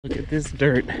Look at this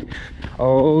dirt.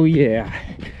 Oh yeah.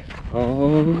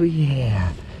 Oh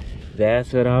yeah.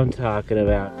 That's what I'm talking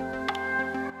about.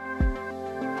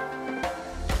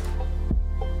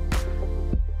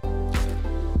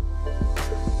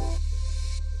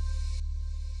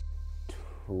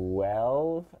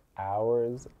 "12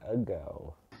 hours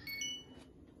ago."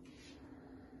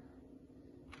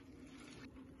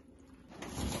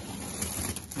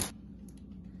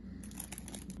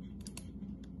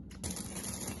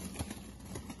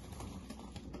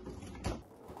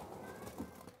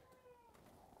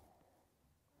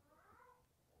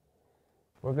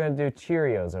 We're gonna do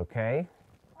Cheerios, okay?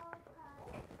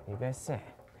 You guys sit.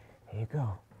 Here you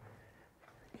go.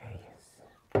 Okay,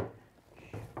 yes.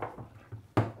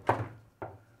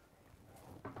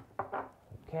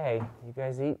 Okay, you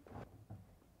guys eat.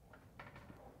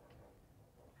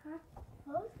 Huh?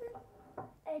 Frozen?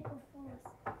 April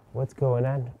Fools. What's going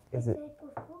on? Is it?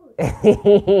 April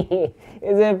Fools.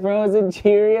 Is it frozen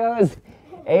Cheerios?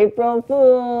 April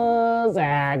Fools!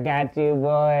 I got you,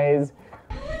 boys.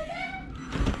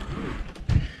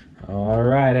 All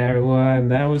right, everyone,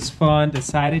 that was fun.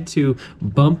 Decided to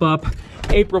bump up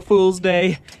April Fool's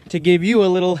Day to give you a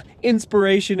little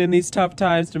inspiration in these tough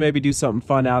times to maybe do something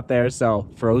fun out there. So,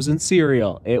 frozen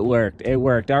cereal, it worked, it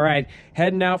worked. All right,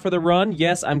 heading out for the run.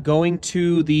 Yes, I'm going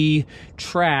to the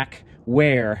track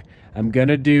where I'm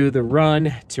gonna do the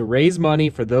run to raise money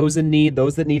for those in need,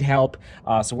 those that need help.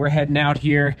 So we're heading out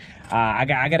here. I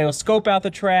gotta go scope out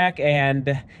the track,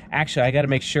 and actually I gotta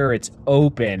make sure it's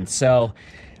open. So,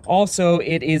 also,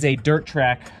 it is a dirt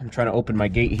track. I'm trying to open my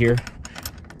gate here.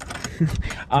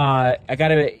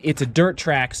 It's a dirt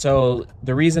track, so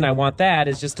the reason I want that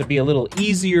is just to be a little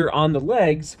easier on the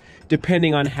legs,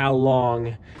 depending on how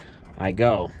long I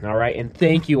go. All right, and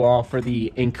thank you all for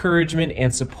the encouragement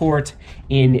and support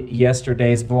in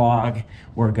yesterday's vlog.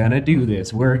 We're gonna do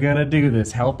this. We're gonna do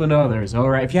this, helping others.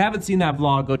 All right, if you haven't seen that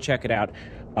vlog, go check it out.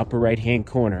 Upper right-hand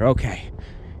corner. Okay,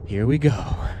 here we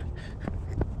go.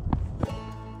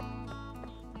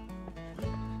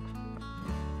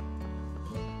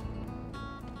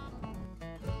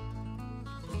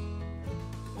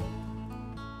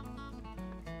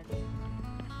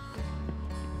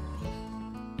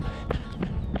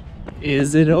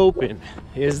 Is it open?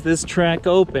 Is this track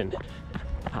open?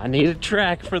 I need a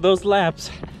track for those laps.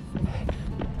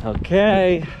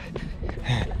 Okay.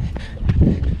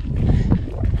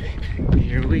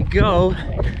 Here we go.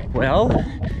 Well,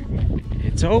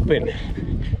 it's open.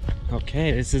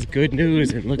 Okay, this is good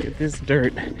news, and look at this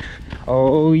dirt.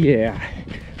 Oh yeah.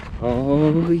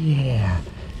 Oh yeah.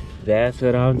 That's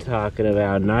what I'm talking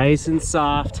about. Nice and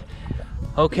soft.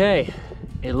 Okay,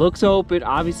 it looks open.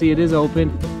 Obviously it is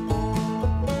open.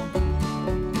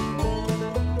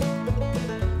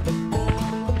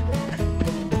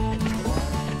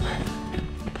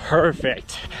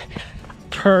 Perfect.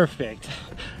 Perfect.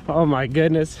 Oh my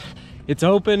goodness. It's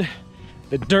open.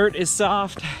 The dirt is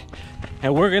soft.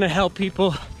 And we're gonna help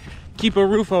people keep a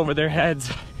roof over their heads.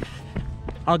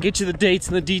 I'll get you the dates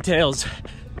and the details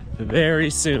very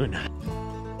soon.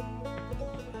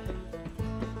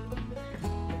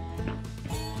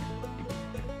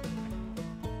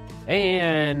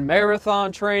 And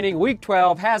marathon training week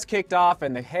 12 has kicked off,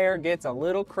 and the hair gets a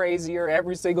little crazier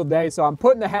every single day. So I'm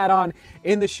putting the hat on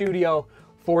in the studio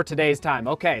for today's time.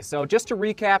 Okay, so just to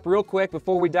recap real quick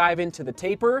before we dive into the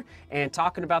taper and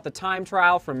talking about the time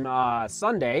trial from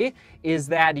Sunday, is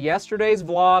that yesterday's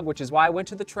vlog, which is why I went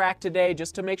to the track today,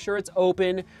 just to make sure it's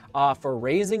open for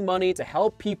raising money to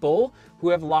help people who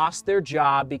have lost their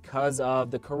job because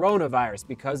of the coronavirus,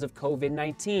 because of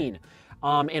COVID-19,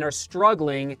 and are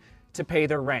struggling to pay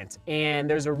their rent. And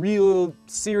there's a real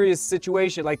serious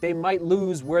situation, like they might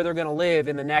lose where they're gonna live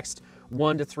in the next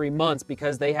 1 to 3 months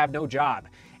because they have no job.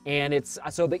 And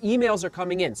so the emails are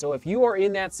coming in. So if you are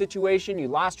in that situation, you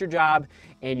lost your job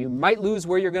and you might lose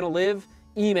where you're gonna live,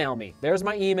 email me. There's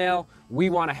my email. We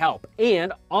wanna help.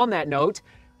 And on that note,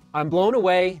 I'm blown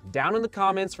away down in the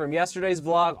comments from yesterday's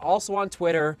vlog, also on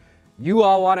Twitter. You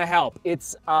all wanna help.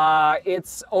 It's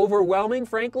overwhelming,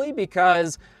 frankly,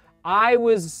 because I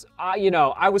was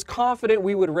confident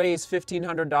we would raise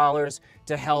 $1,500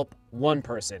 to help one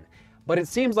person, but it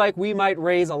seems like we might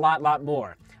raise a lot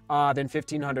more than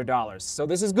 $1,500. So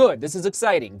this is good, this is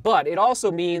exciting, but it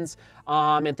also means,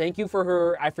 and thank you for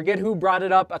her, I forget who brought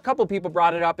it up, a couple people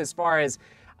brought it up as far as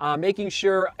making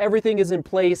sure everything is in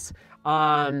place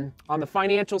on the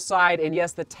financial side, and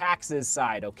yes, the taxes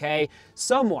side, okay?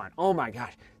 Someone, oh my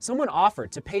gosh, someone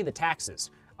offered to pay the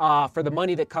taxes for the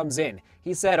money that comes in.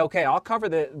 He said, okay, I'll cover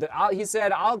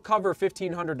I'll cover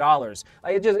 $1,500.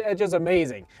 It's just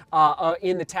amazing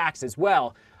in the taxes.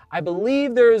 Well, I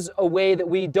believe there's a way that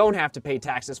we don't have to pay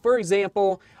taxes. For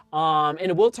example,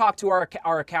 and we'll talk to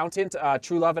our accountant,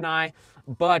 True Love and I,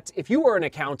 but if you are an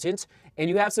accountant and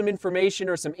you have some information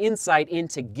or some insight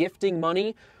into gifting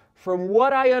money, from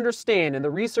what I understand and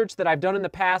the research that I've done in the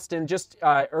past and just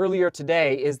earlier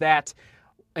today is that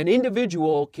an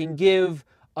individual can give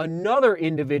another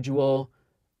individual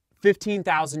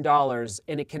 $15,000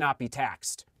 and it cannot be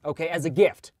taxed, okay, as a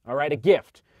gift, all right, a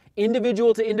gift.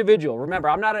 Individual to individual. Remember,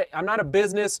 I'm not a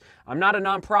business, I'm not a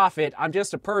nonprofit, I'm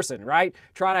just a person, right,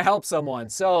 trying to help someone.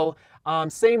 So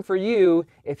same for you,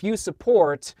 if you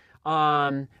support when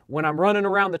I'm running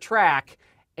around the track,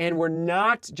 and we're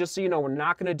not, just so you know, we're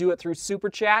not going to do it through Super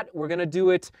Chat. We're going to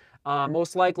do it,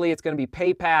 most likely it's going to be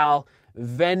PayPal,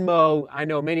 Venmo. I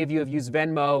know many of you have used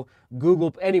Venmo,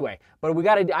 Google, anyway. But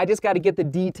I just got to get the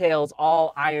details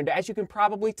all ironed. As you can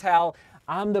probably tell,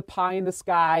 I'm the pie in the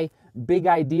sky, big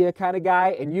idea kind of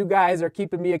guy, and you guys are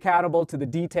keeping me accountable to the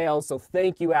details, so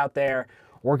thank you out there.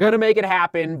 We're going to make it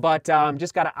happen, but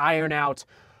just got to iron out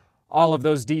all of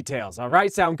those details. All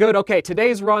right, sound good? Okay,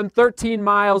 today's run, 13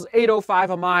 miles, 8:05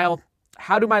 a mile.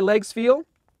 How do my legs feel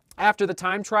after the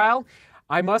time trial?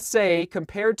 I must say,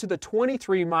 compared to the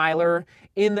 23-miler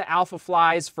in the Alpha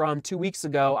Flies from 2 weeks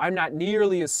ago, I'm not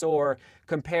nearly as sore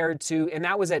compared to, and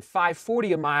that was at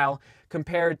 5:40 a mile,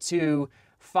 compared to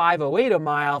 5:08 a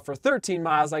mile for 13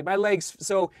 miles. Like my legs,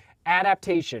 so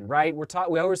adaptation, right? We're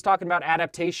always talking about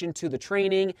adaptation to the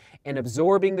training and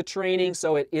absorbing the training.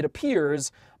 So it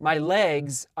appears my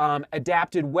legs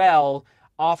adapted well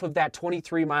off of that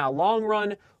 23-mile long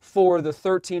run for the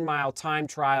 13-mile time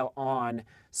trial on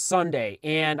Sunday.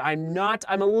 And I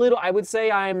would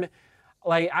say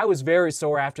I was very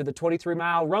sore after the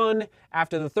 23-mile run.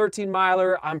 After the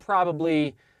 13-miler, I'm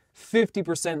probably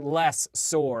 50% less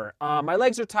sore. My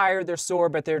legs are tired, they're sore,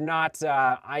 but they're not,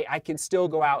 I can still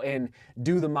go out and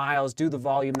do the miles, do the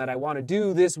volume that I want to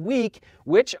do this week,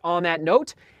 which on that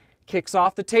note, kicks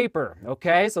off the taper.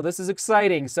 Okay, so this is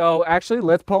exciting. So actually,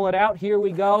 let's pull it out. Here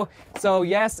we go. So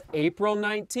yes, April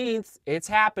 19th, it's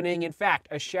happening. In fact,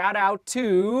 a shout out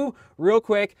to, real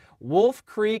quick, Wolf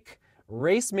Creek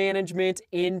Race Management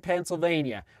in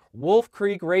Pennsylvania. Wolf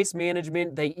Creek Race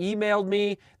Management, they emailed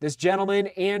me. This gentleman,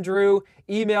 Andrew,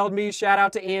 emailed me. Shout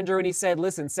out to Andrew, and he said,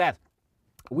 listen, Seth,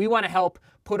 we want to help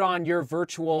put on your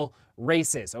virtual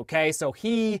races, okay? So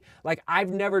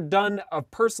I've never done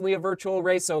personally a virtual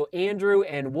race, so Andrew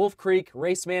and Wolf Creek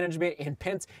Race Management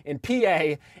in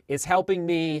PA is helping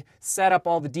me set up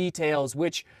all the details,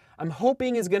 which I'm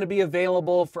hoping is going to be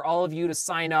available for all of you to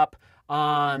sign up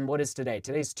on, what is today?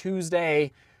 Today's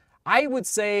Tuesday. I would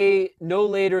say no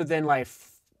later than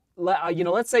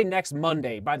let's say next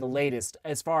Monday by the latest,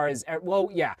 as far as, well,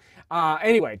 yeah.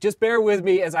 Anyway, just bear with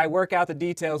me as I work out the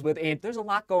details with Ant. There's a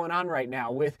lot going on right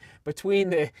now between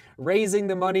the raising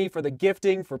the money for the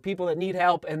gifting for people that need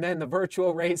help and then the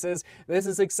virtual races. This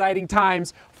is exciting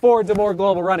times for DeMoor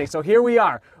Global Running. So here we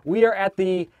are. We are at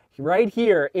right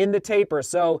here in the taper.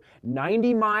 So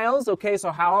 90 miles, okay,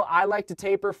 so how I like to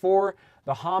taper for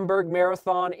the Hamburg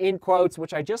Marathon, in quotes,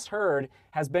 which I just heard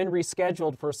has been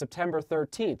rescheduled for September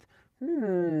 13th.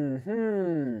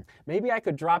 Maybe I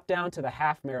could drop down to the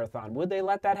half marathon. Would they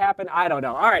let that happen? I don't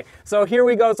know. All right, so here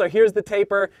we go. So here's the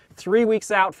taper, 3 weeks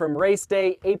out from race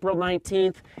day, April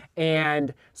 19th.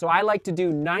 And so I like to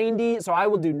do 90. So I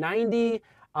will do 90,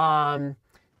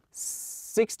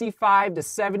 65 to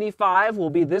 75 will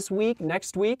be this week,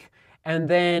 next week. And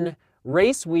then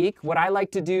race week, what I like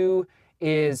to do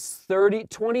is 20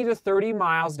 to 30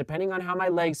 miles, depending on how my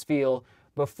legs feel,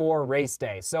 before race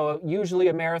day. So usually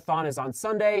a marathon is on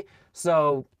Sunday,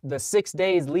 so the 6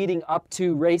 days leading up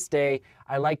to race day,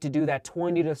 I like to do that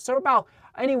 20 to, so about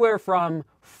anywhere from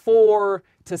 4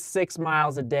 to 6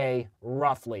 miles a day,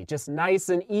 roughly. Just nice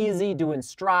and easy, doing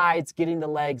strides, getting the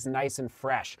legs nice and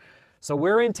fresh. So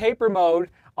we're in taper mode,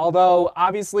 although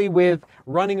obviously with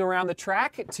running around the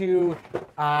track to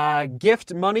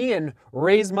gift money and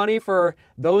raise money for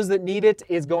those that need it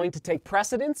is going to take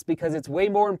precedence, because it's way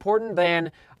more important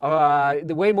than a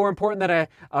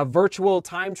virtual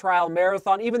time trial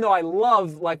marathon, even though I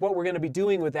love what we're going to be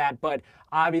doing with that. But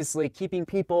obviously keeping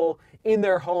people in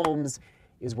their homes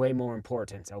is way more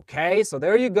important. Okay, so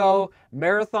there you go.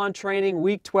 Marathon training,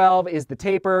 week 12 is the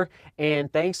taper,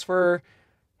 and thanks for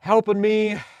helping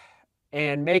me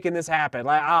and making this happen.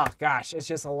 Oh gosh, it's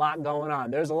just a lot going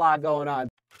on. There's a lot going on.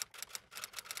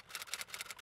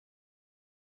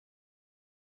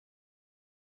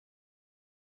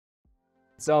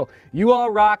 So you all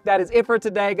rock. That is it for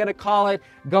today. Gonna call it.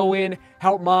 Go in,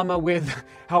 help mama with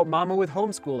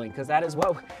homeschooling, because that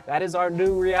is our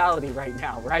new reality right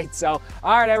now, right? So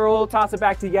all right, everyone, we'll toss it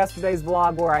back to yesterday's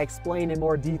vlog where I explained in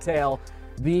more detail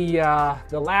the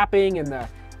lapping and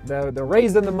the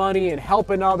raising the money and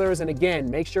helping others. And again,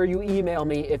 make sure you email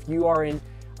me if you are in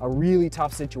a really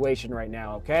tough situation right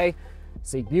now, okay?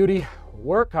 Seek beauty,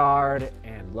 work hard,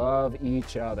 and love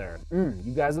each other.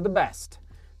 You guys are the best.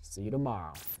 See you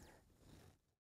tomorrow.